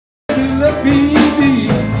let me be.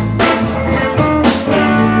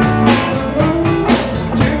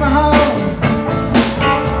 Take my heart,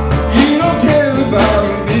 you don't care about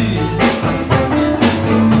me.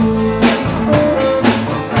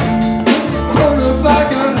 Hold up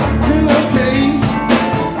like a pillowcase,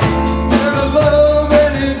 and I love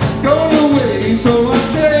and it's gone away. So I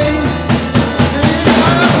trade in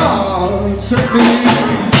my heart, set me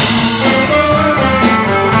free.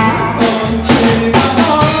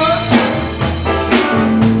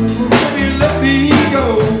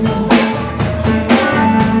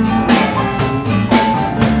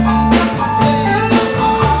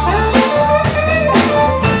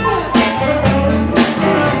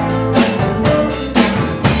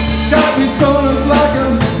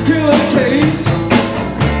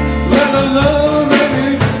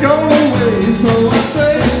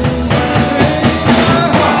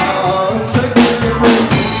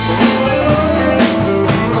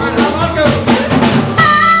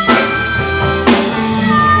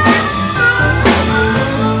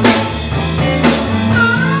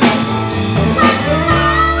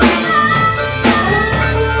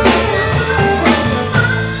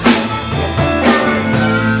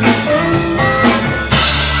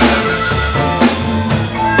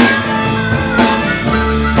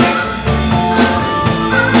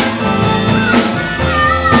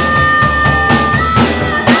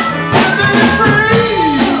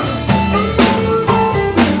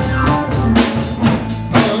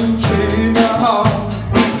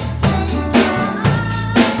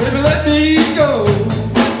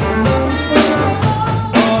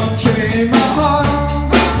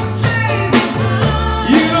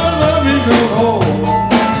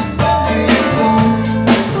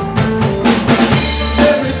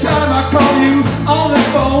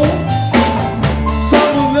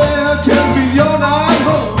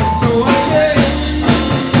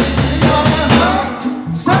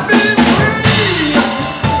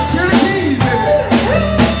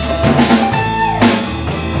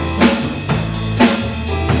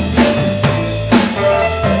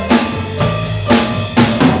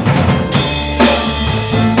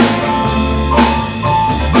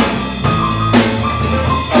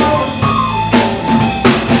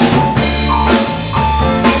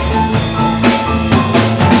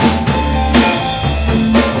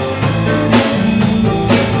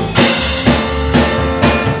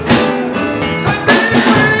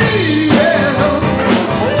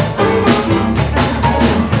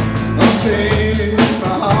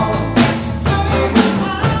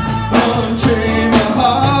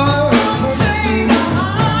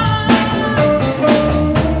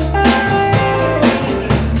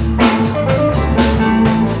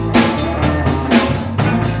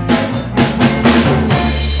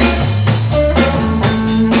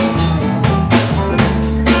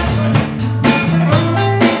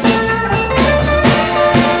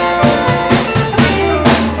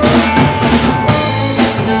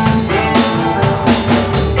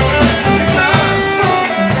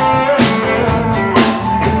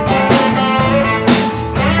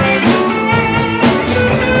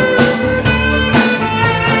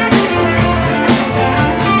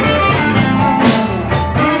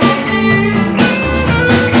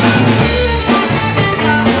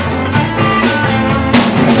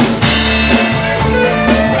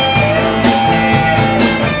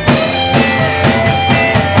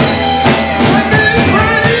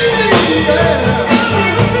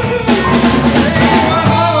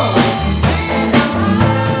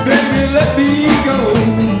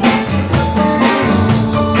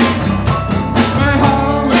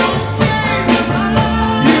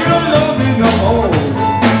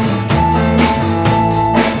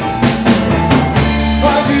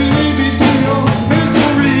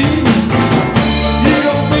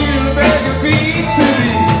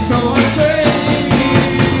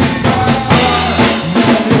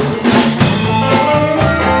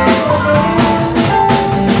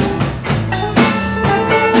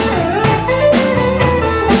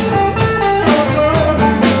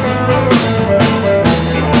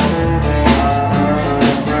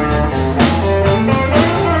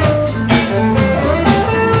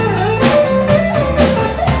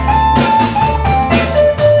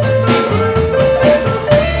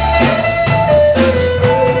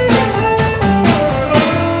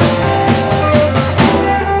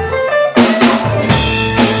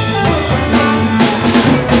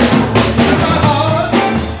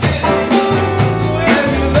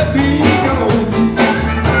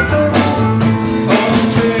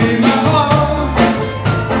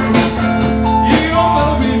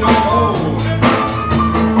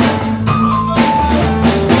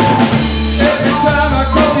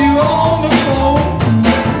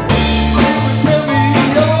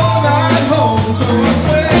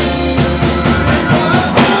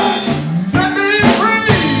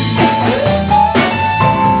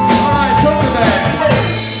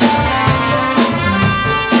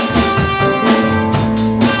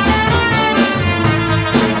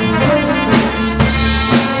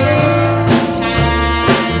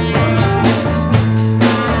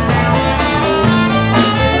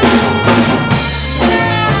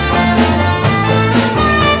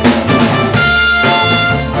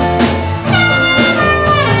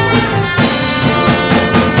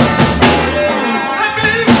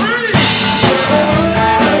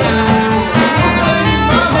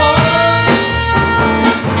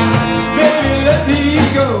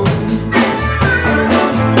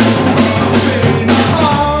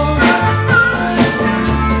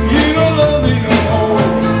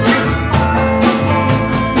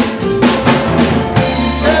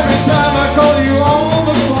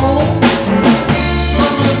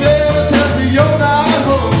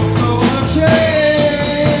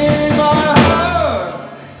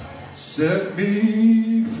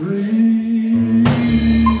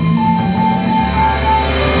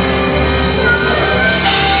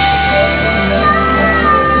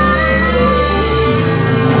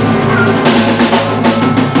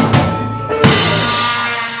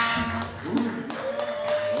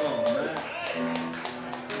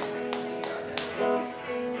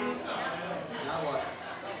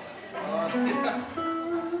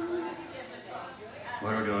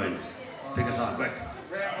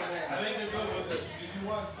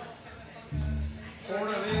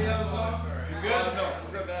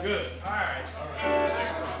 Good. All right.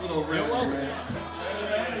 Little rhythm, man.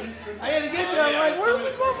 I had to get you. I'm like, where's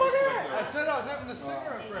this motherfucker at? I said I was having a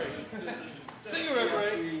cigarette break. Cigarette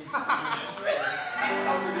break?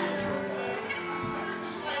 I'll do the intro.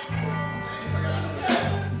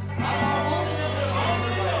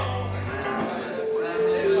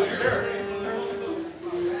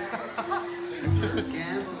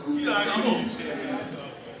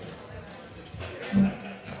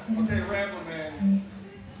 Okay, Ramble Man.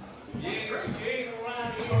 Yeah, around here.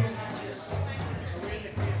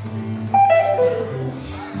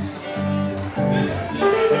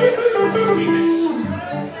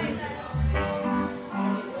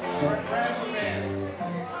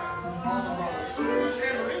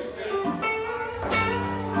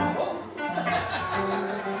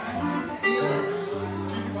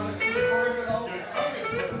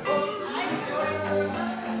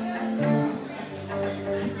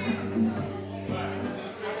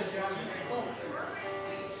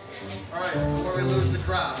 Alright, before we lose the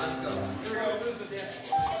crowd, let's go.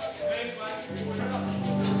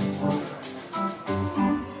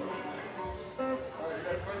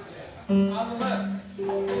 On the left. Here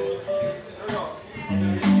we go.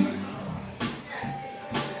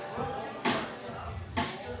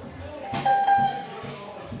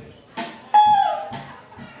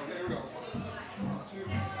 Okay, here we go. 1, 2,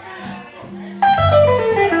 3, 4.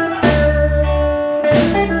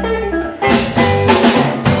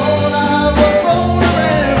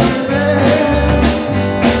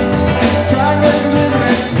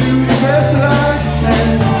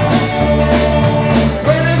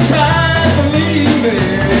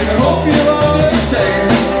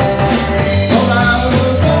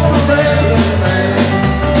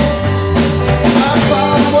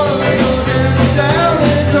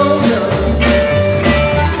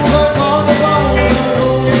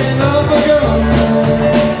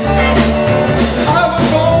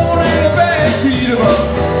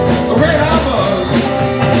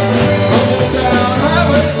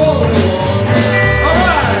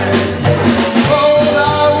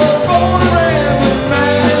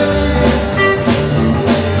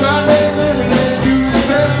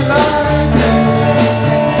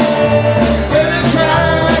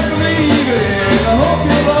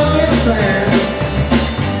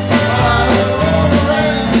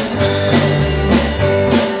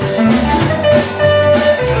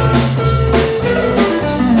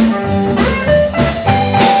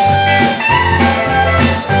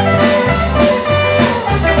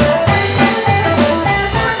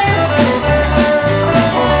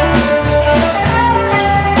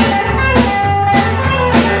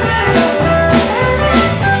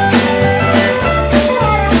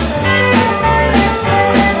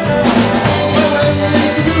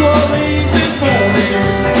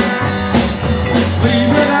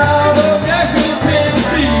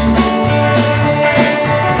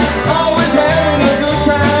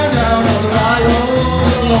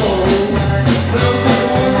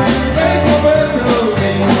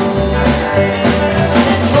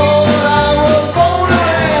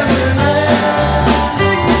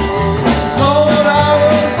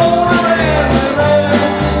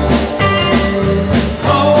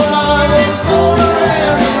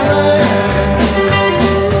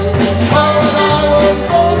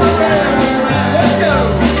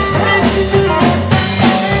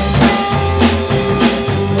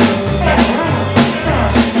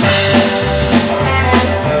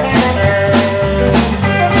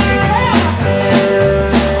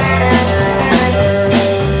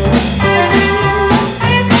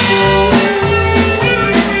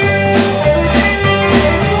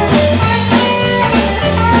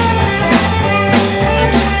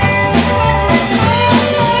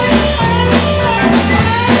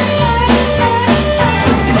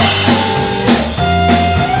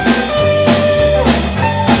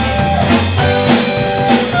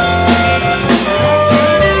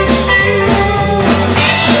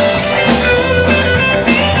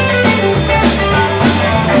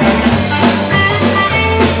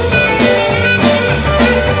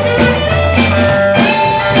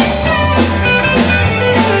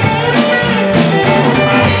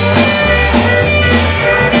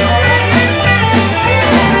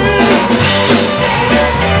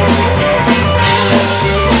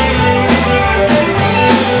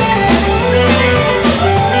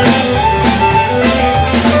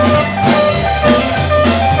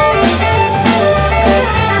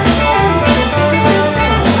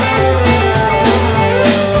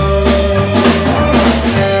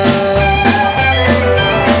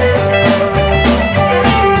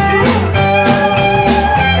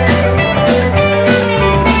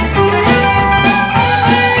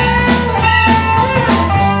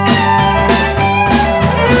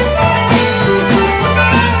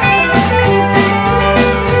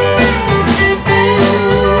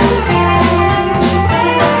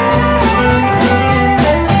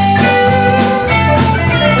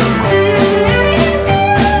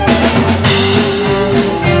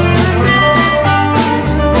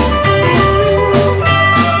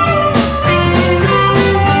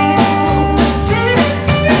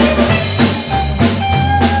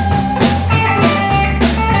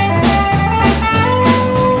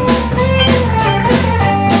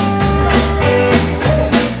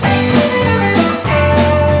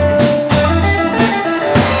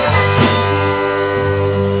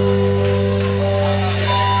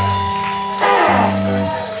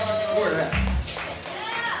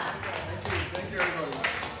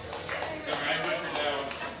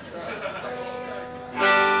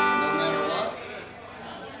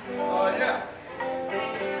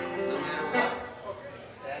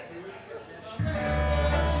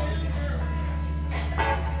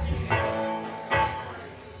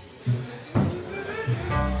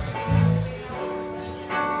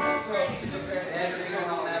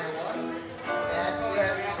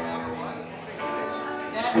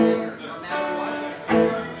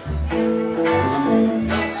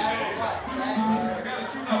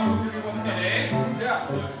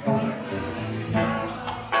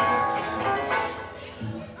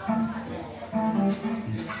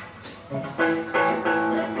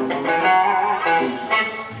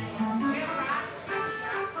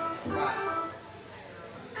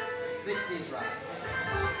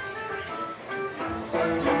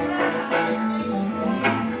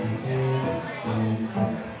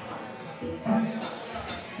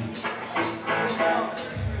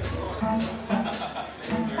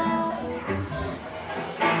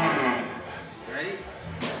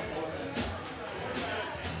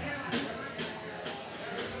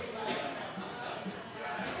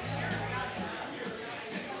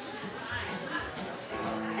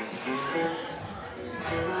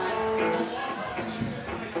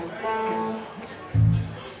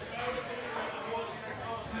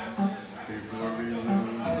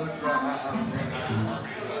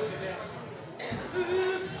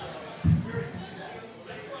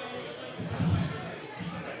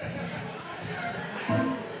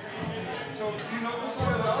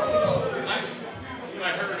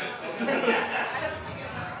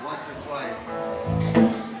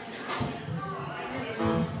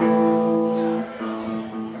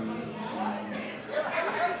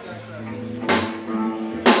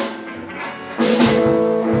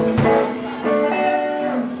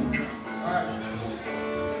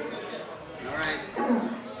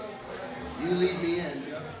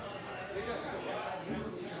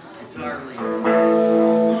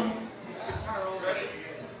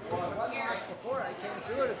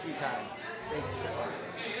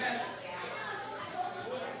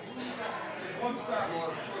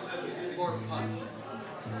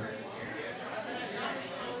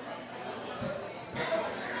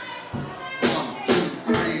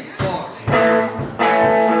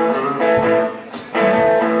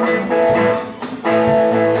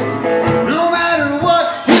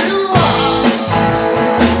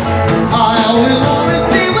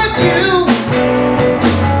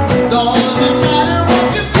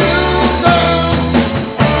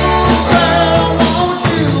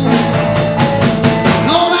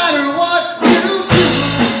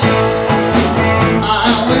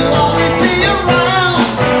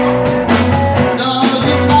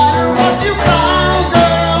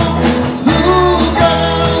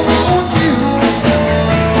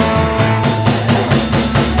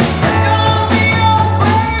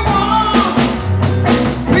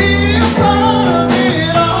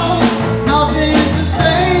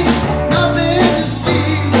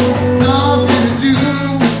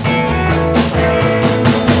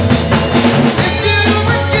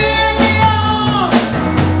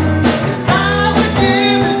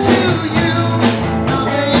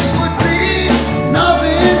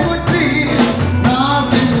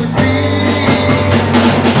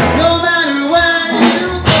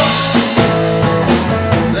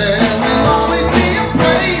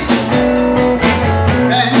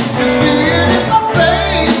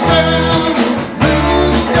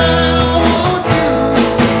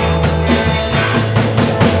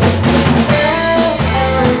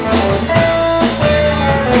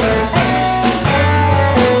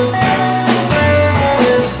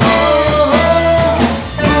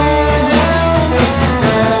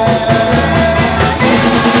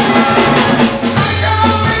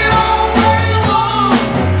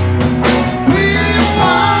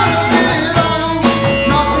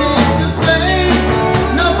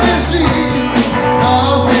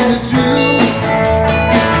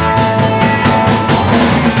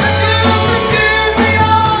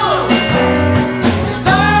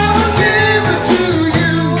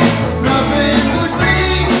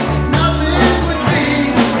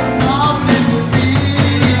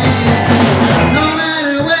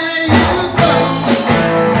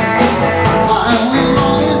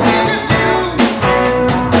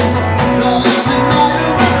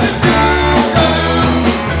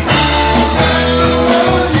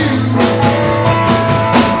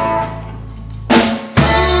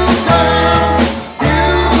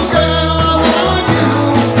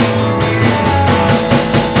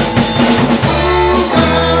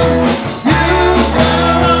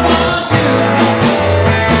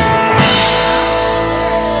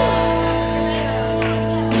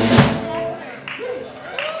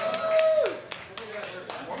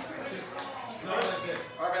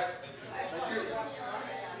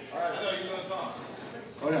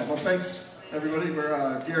 thanks everybody.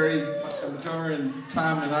 We're Gary, my drummer, and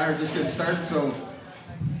Tom and I are just getting started, so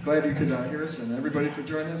glad you could hear us, and everybody for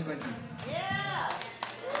joining us. Thank you. Yeah.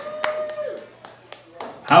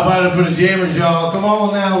 How about it for the jammers, y'all? Come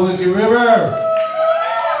on now, Whiskey River.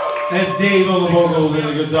 That's Dave on the vocals and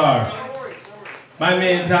the guitar. My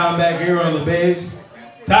man Tom back here on the bass.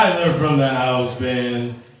 Tyler from the house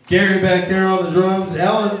band. Gary back there on the drums.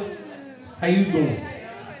 Alan, how you doing?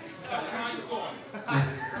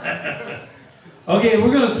 Okay,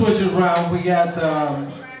 we're gonna switch it around. We got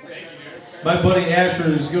my buddy Asher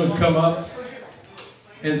is gonna come up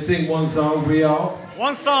and sing one song for y'all.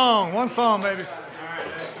 One song, baby.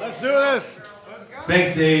 Let's do this.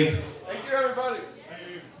 Thanks, Dave. Thank you, everybody.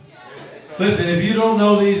 Listen, if you don't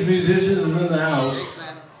know these musicians in the house,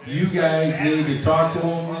 you guys need to talk to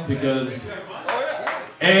them because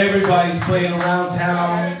everybody's playing around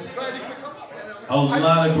town. A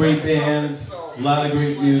lot of great bands, a lot of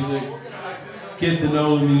great music. Get to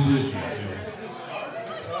know the musicians.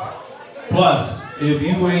 Plus, if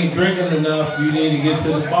you ain't drinking enough, you need to get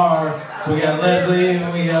to the bar. We got Leslie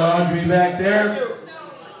and we got Audrey back there.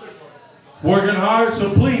 Working hard,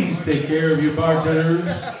 so please take care of your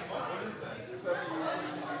bartenders.